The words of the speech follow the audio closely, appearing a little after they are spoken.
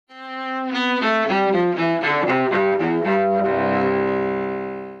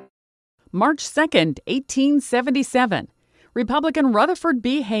March 2nd, 1877. Republican Rutherford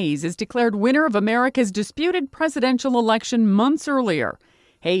B is declared winner of America's disputed presidential election months earlier.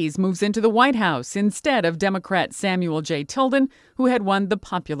 Hayes moves into the White House instead of Democrat Samuel J. Tilden, who had won the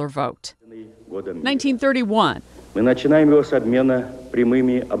popular vote. 1931.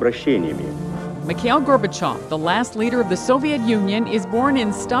 Mikhail Gorbachev, the last leader of the Soviet Union, is born in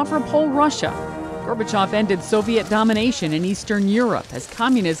Stavropol, Russia. Gorbachev ended Soviet domination in Eastern Europe as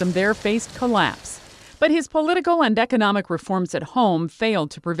communism there faced collapse. But his political and economic reforms at home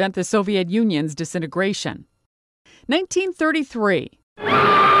failed to prevent the Soviet Union's disintegration. 1933.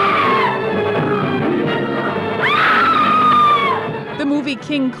 The movie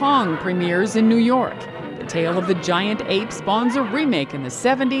King Kong premieres in New York. The tale of the giant ape spawns a remake in the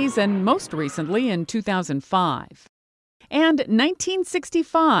 70s and most recently in 2005. And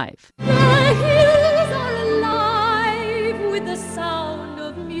 1965. The hills are alive with the sound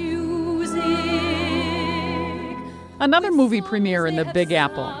of music. Another movie premiere in the Big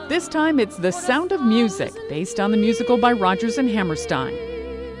Apple. This time it's The Sound of Music, based on the musical by Rodgers and Hammerstein.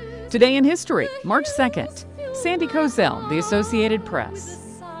 Today in history, March 2nd. Sandy Kozel, The Associated Press.